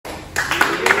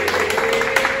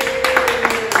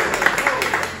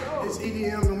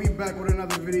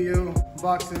video,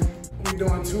 boxing. We're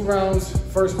doing 2 rounds.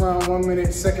 First round 1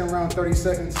 minute, second round 30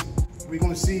 seconds. We're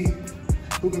gonna see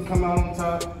who can come out on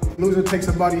top. Loser takes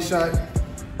a body shot.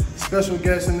 Special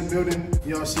guest in the building.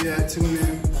 Y'all see that, tune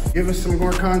in. Give us some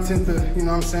more content to, you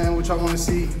know what I'm saying, what y'all wanna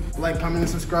see. Like, comment, and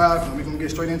subscribe, and we're gonna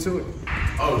get straight into it.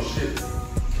 Oh shit.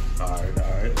 All right.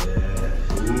 Yeah.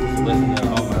 Listen to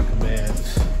all my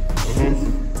commands.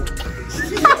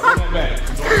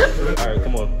 All right,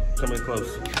 come on. Come in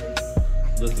close.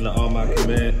 Listen to all my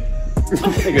commands.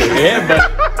 Nigga, headbutt.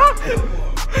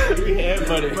 You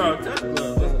headbutted, bro. Touch the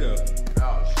glove. Let's go.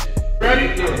 Oh shit. Ready?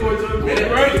 Yeah,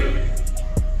 ready?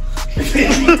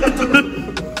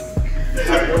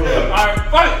 Alright,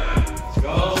 fight!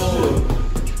 Go.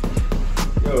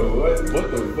 Yo, what the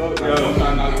fuck? Yo,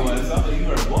 I'm not going something. You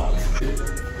heard what?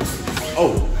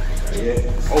 Oh. Yeah.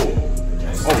 Oh.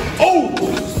 Okay.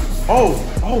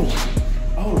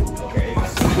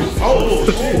 Oh,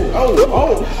 shit. Oh.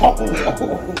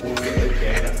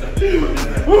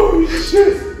 Oh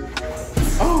shit.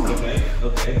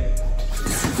 Okay.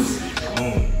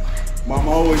 Mama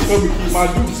always told me to keep my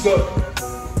dukes up.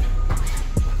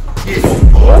 Yeah.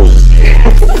 Oh shit.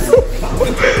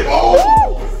 Oh.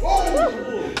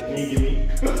 Give me.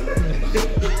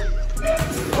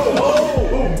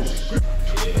 Oh shit.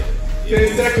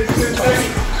 10 seconds.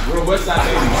 Real West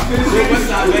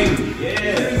Side baby. Yeah.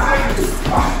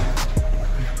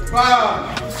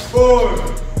 5, 4,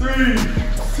 3,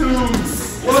 2,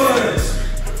 1.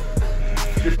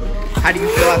 How do you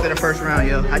feel after the first round,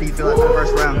 yo? How do you feel after the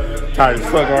first round? Tired as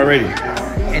fuck already.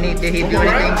 Did he do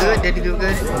anything good? Did he do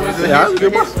good? Yeah, I was a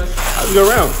good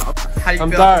round. How do you I'm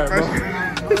feel tired, after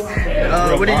the first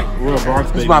round? What did you... Real Bronx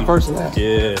baby. This is my first and last.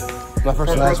 Yeah. My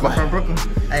first and last From fight. Brooklyn.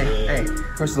 Hey.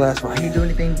 First and last fight. You do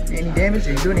anything, any damage?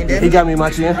 Did you do any damage? He got me in my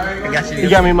chin. I got you. He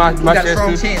got me in my You got a chest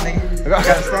strong too. chin, nigga. You got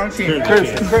a strong chin.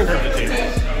 Crimson.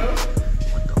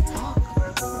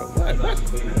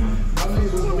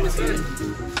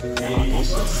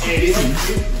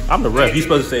 I'm the ref. You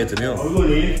supposed to say it to them. Oh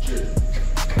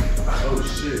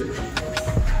shit.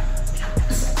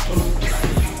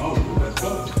 Oh, let's go.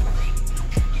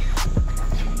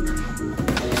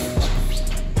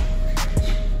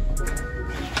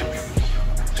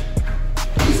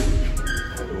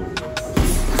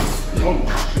 Oh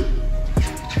shit.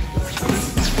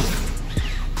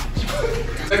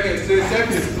 10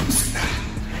 seconds.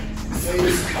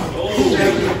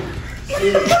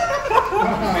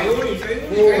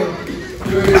 4,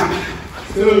 3,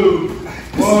 2,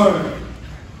 1.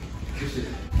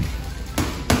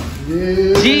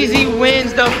 Jeezy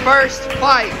wins the first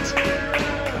fight.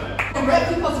 Ref,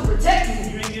 you supposed to protect me.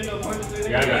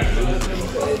 Yeah, I got you.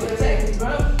 Protect me,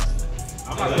 bro.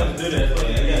 I'm not going to do that.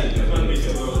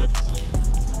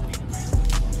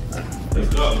 Let's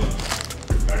go.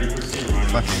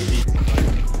 30% running.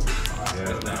 Yeah,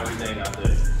 that's not everything out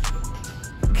there.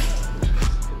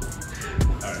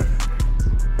 Alright.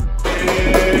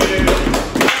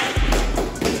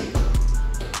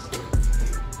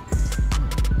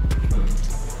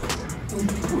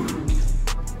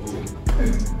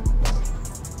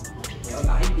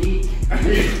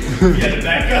 You gotta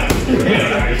back up.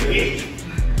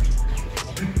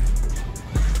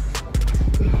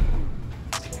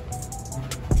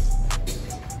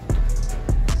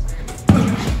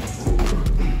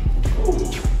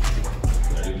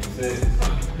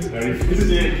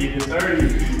 Keep it 30.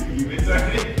 Keep it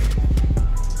 30.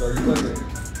 30 seconds.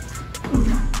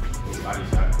 Body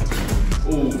shot.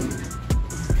 Ooh.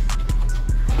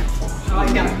 I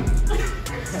like that.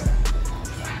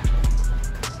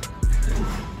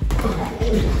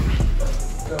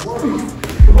 That work.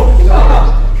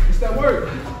 It's that work.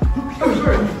 That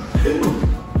work.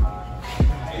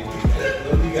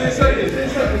 10 seconds. 10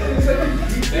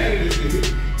 seconds.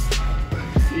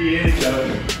 He is though.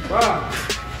 5,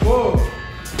 4,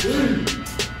 3,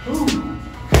 2,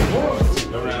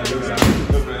 1. Go round. 10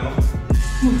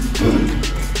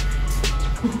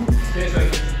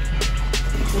 seconds.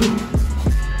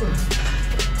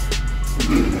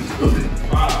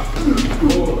 5,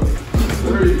 4,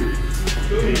 3,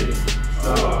 2,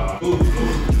 1.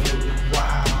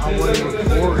 Wow, I wasn't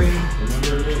recording.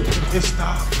 It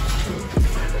stopped.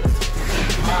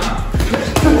 5,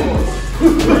 4,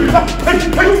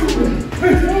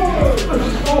 3, 2, 1.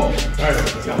 Alright,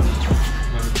 let's go.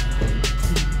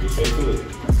 Get straight to it.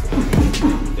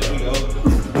 There we go.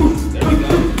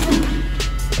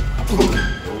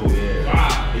 Oh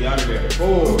yeah. He out of there.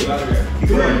 He out of there. Keep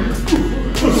going.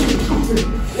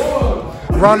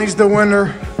 Ronnie's the winner.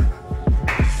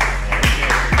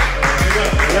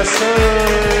 Yes,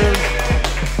 sir.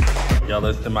 Y'all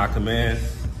listen to my commands.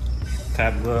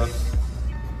 Tap gloves.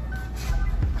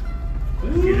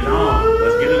 Let's get it on.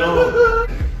 Let's get it on.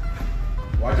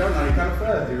 Watch out now, you're kind of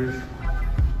fast, dude.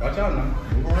 Watch out now.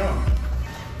 Move around.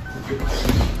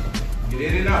 Get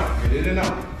in and out. Get in and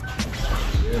out.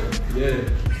 Yeah.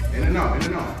 In and out. In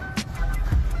and out.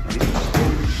 Oh,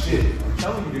 shit. I'm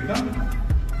telling you, they're coming.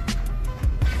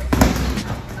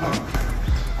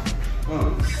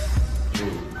 Oh,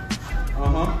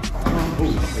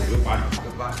 good body.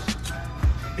 Good body.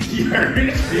 You heard it?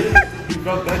 You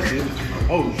felt that shit.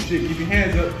 Oh shit, keep your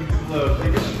hands up. Keep your gloves.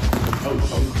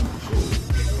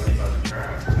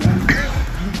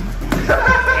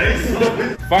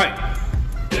 Fight.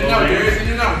 In and out, Darius. In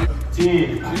and out. 10.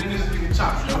 In and this nigga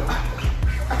chops, yo.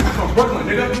 You from Brooklyn,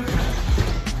 nigga. You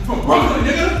from Brooklyn,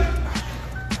 nigga.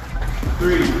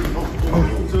 3.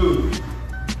 2.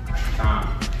 Time.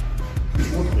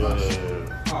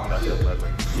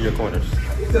 Your corners.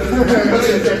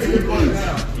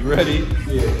 You ready?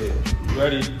 Yeah. You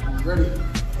ready? Ready?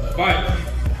 Fight.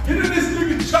 Get in this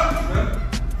nigga chops, man.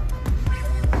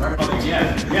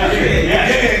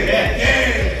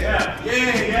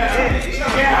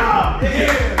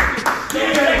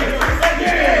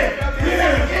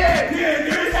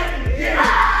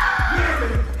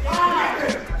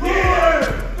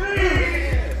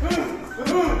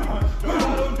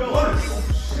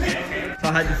 So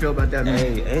how'd you feel about that, man?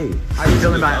 Hey. How you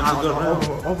feeling about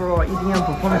overall EDM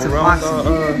performance of boxing? I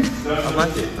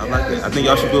like it. I think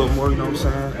y'all should do it more, you know what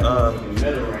I'm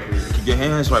saying? Keep your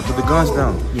hands right, put the guns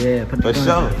down. Yeah, put the For guns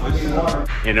sure. down.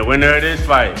 And the winner of this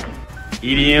fight,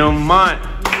 EDM Mont.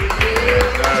 Yes,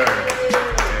 sir.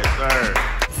 Yes, sir.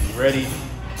 You ready?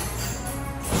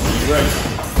 You ready?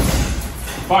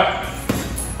 Fight.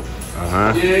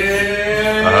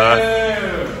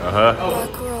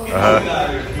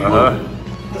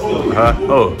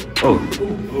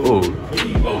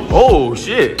 Oh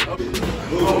shit.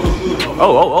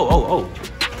 Oh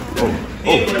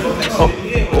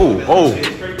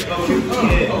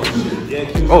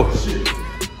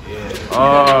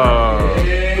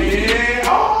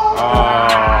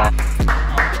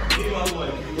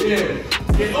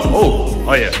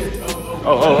yeah.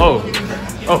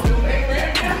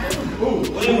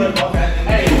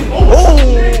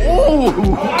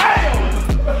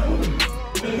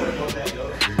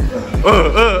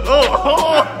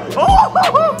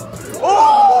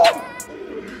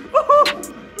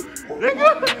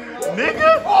 Nigga.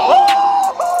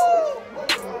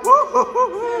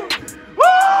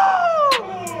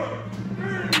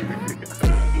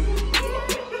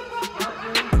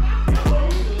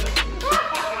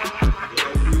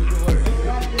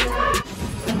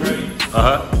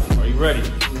 Are you ready?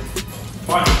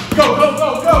 Fight. Go.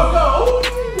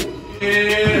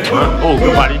 Yeah. Oh,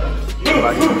 good body.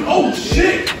 Oh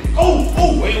shit.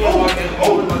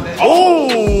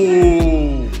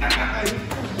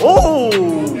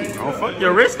 Don't fuck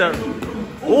your wrist up.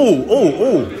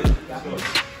 Oh.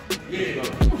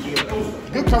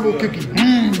 Good combo cookie. In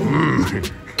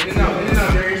and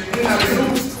out, Darius. In and out,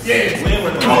 Darius. Yeah.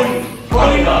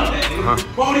 Body him up.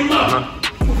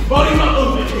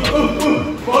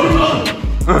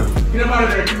 Get him out of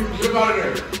there. Get him out of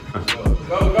there.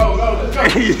 Go.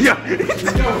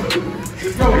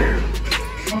 Let's go.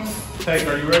 Take,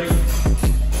 are you ready?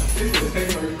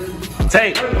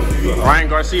 Take. Ryan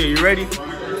Garcia, you ready?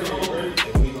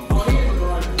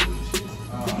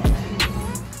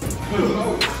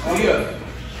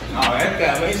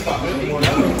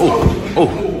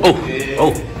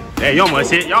 Hey, y'all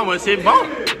must hit bump.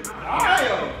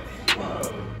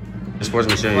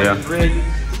 Sportsmanship, yeah.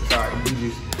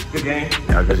 Good game.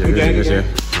 Yeah, good shit.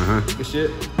 Good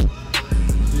shit.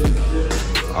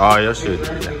 Oh, your shit.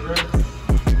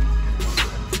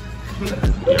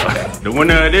 The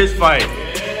winner of this fight,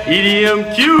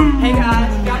 EDMQ. Hey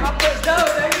guys, got my first dough,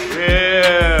 baby.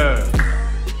 Yeah.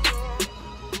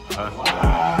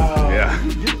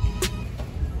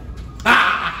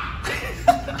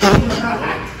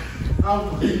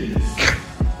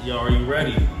 Yo, are you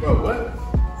ready? Bro, what?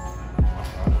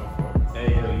 Hey,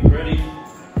 yo, you ready?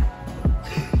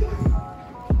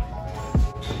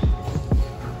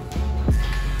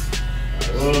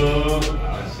 Oh,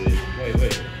 shit.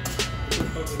 Wait.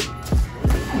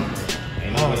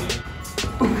 Ain't no way.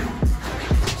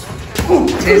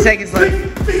 10 seconds left.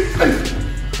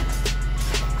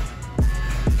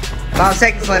 5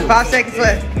 seconds left. 5 seconds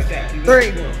left.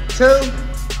 3, 2,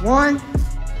 1.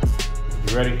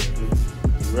 You ready?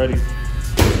 You ready?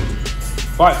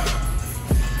 Fight.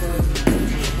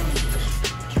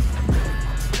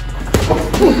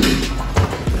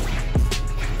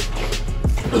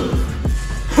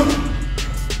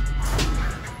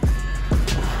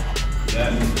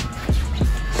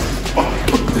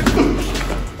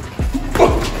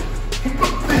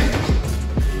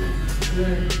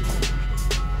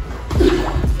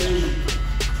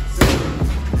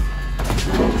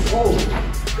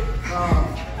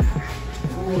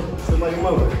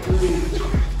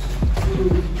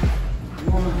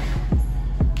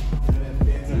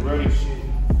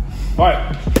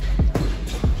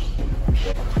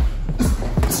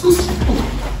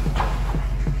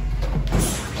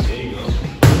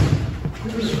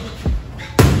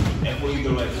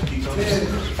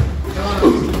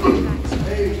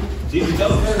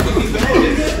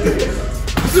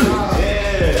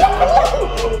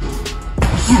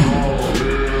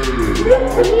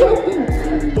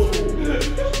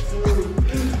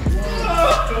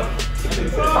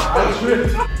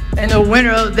 And the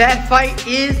winner of that fight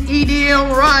is EDM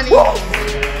Ronnie.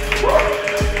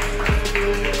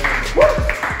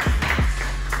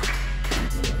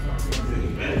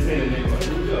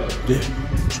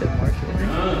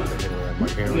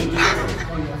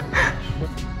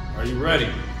 Are you ready?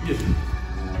 Yes.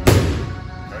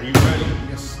 Are you ready?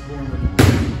 Yes.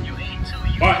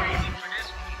 Fight.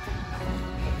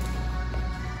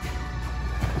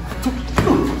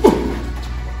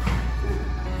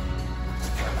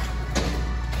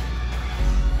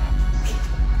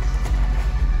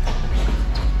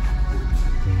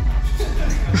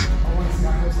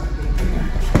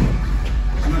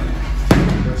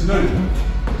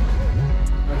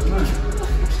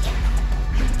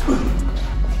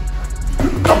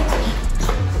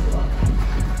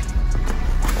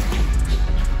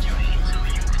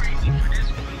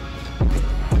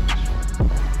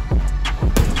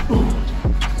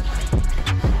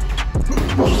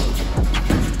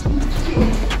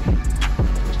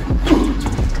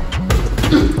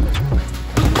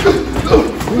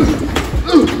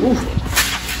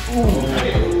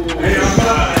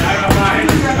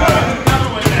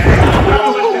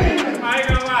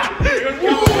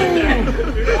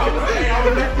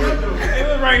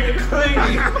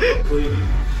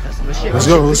 Let's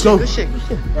go, let's go. Good shit, good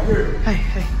shit. Hey,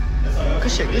 hey.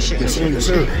 Good shit, good shit. Yes, sir, yes,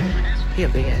 sir. He a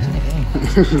big ass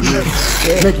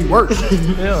nigga. Make you work.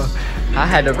 Yeah. I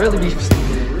had to really be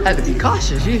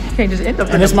cautious. You can't just end up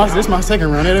in And this my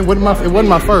second round. It wasn't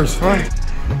my first. Right.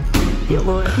 Yeah,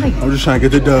 little nigga. I'm just trying to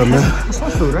get the dub, man. That's my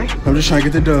food, right? I'm just trying to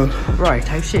get the dub. Right,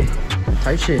 type shit.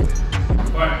 Type shit.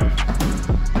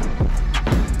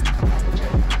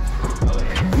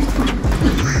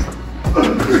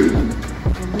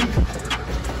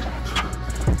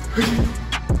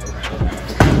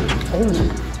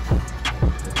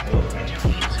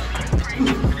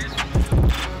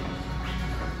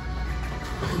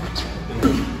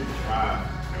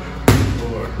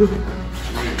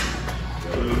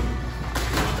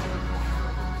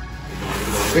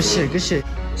 Good shit, good shit.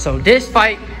 So this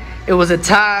fight, it was a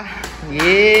tie. Yeah.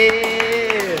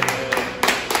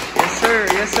 Yes, sir,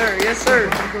 yes, sir, yes, sir.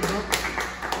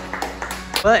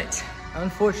 But,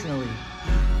 unfortunately,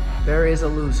 there is a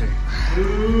loser.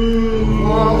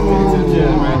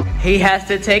 He has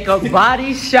to take a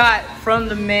body shot from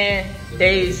the man,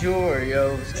 Deji,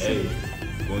 yo. Hey,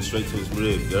 going straight to his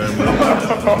rib.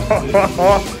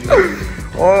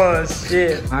 Oh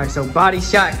shit. Alright, so body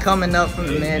shot coming up from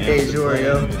the man Deji,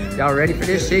 yo. Y'all ready for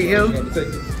this shit, yo?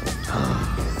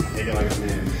 Take it like a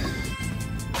man.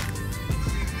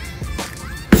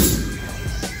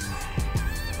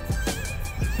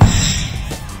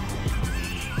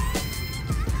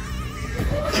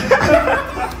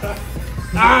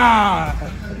 Ah!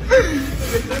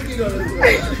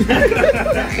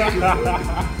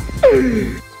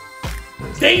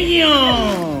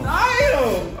 Damn!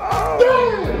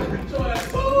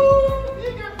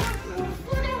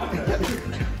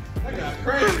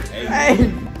 Hey!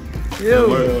 Yo!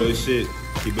 Work, good shit.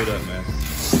 Keep it up, man.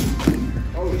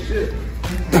 Holy shit.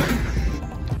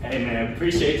 Hey man,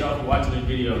 appreciate y'all for watching the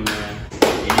video, man.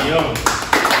 Yo.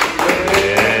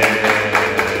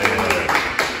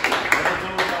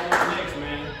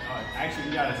 Actually,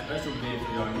 we got a special vid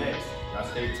for y'all next. Y'all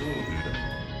stay tuned.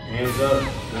 Hands up,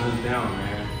 guns down,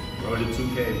 man. Roll to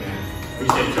 2K, man.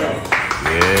 Appreciate y'all.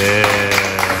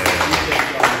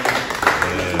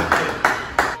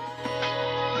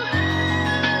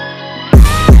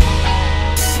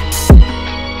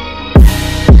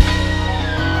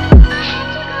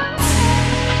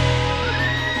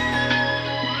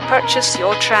 Purchase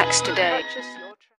your tracks today.